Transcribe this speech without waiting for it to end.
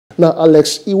Now,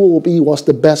 Alex Iwobi was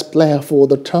the best player for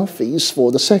the Toffees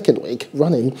for the second week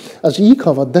running as he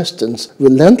covered distance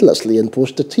relentlessly and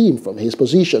pushed the team from his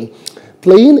position.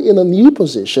 Playing in a new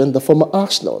position, the former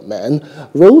Arsenal man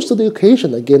rose to the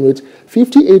occasion again with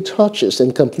 58 touches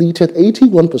and completed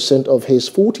 81% of his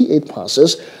 48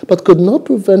 passes, but could not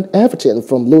prevent Everton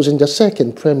from losing the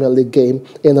second Premier League game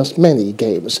in as many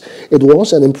games. It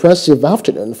was an impressive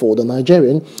afternoon for the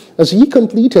Nigerian as he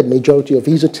completed majority of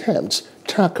his attempts,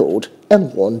 tackled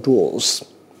and won duels.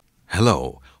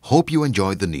 Hello. Hope you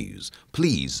enjoyed the news.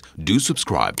 Please do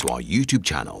subscribe to our YouTube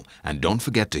channel and don't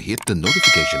forget to hit the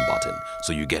notification button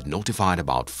so you get notified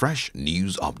about fresh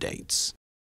news updates.